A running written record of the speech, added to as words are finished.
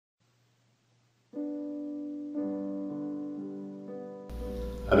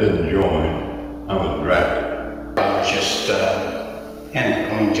I didn't join, I was drafted. I was just in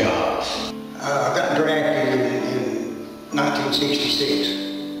between jobs. I got drafted in 1966.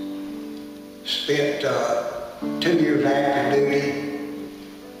 Spent 2 years active duty.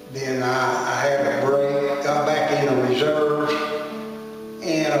 Then I had a break, got back in the reserves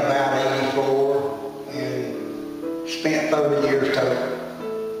in about 84 and spent 30 years total.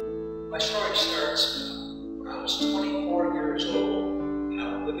 My story starts when I was 24 years old and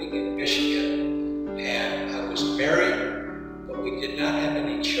I was living in Michigan, and I was married, but we did not have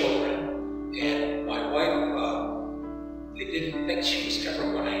any children, and my wife, they didn't think she was ever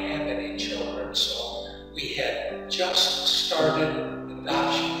going to have any children, so we had just started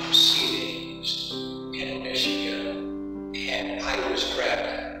adoption proceedings in Michigan, and I was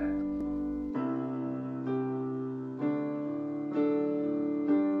drafted.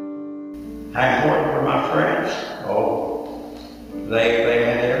 How important were my friends? Oh, they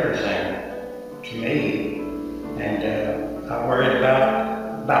meant everything to me, and I worried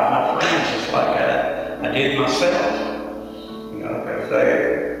about my friends just like I did myself. You know, because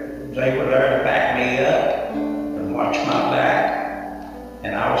they were there to back me up and watch my back,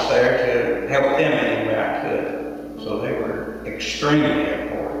 and I was there to help them any way I could. So they were extremely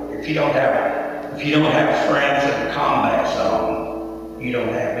important. If you don't have friends in the combat zone, you don't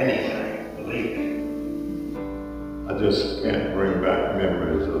have anything. Believe me. I just can't bring back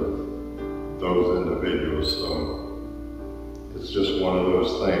memories of those individuals, so it's just one of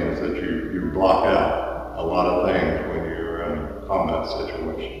those things that you block out a lot of things when you're in a combat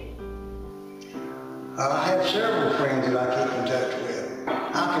situation. I have several friends that I keep in touch with. I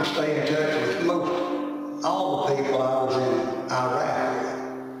can stay in touch with all the people I was in Iraq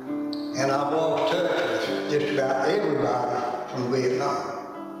with, and I've lost touch with just about everybody from Vietnam.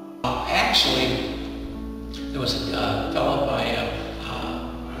 Actually, there was a fellow by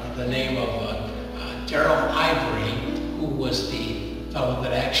the name of Daryl Ivory, who was the fellow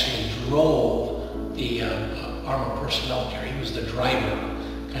that actually drove the armored personnel carrier. He was the driver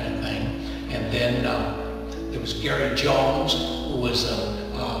kind of thing. And then there was Gary Jones, who was the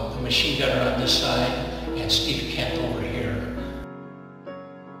machine gunner on this side, and Steve Kent over here.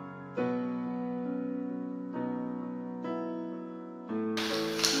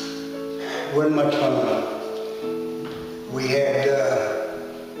 Wasn't much fun. We had,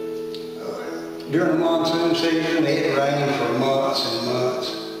 during the monsoon season, it rained for months and months.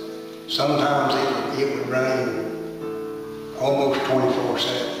 Sometimes it would rain almost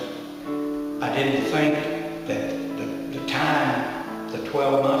 24/7. I didn't think that the time, the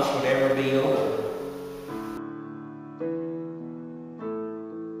 12 months would ever be over.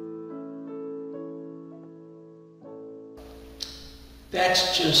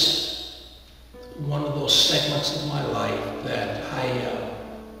 That's just one of those segments of my life that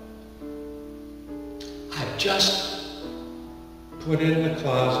I've just put it in the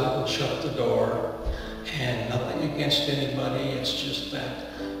closet and shut the door, and nothing against anybody. It's just that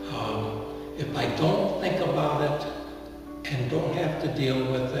if I don't think about it and don't have to deal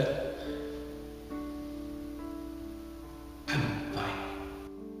with it, I'm fine.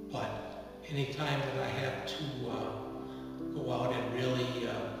 But anytime that I have to go out and really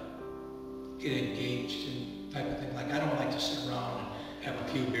get engaged in type of thing, like I don't like to sit around and have a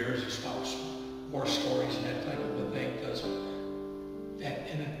few beers and spout war stories and that type of a thing, because that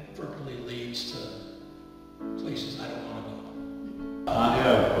inadvertently leads to places I don't want to go. I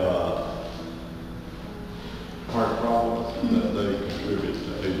have heart problems that they contribute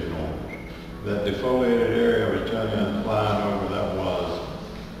to Agent Orange. That defoliated area I was telling you I'm flying over, that was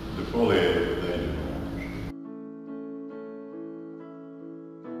defoliated with Agent Orange.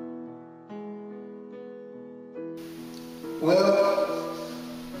 Well,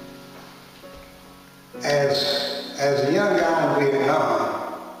 as a young guy in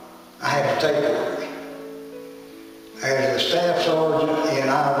Vietnam, I had to take orders. As a staff sergeant in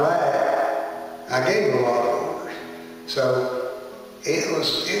Iraq, I gave a lot of orders. So it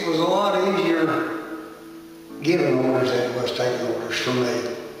was a lot easier giving orders than it was taking orders from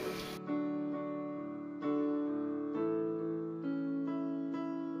me.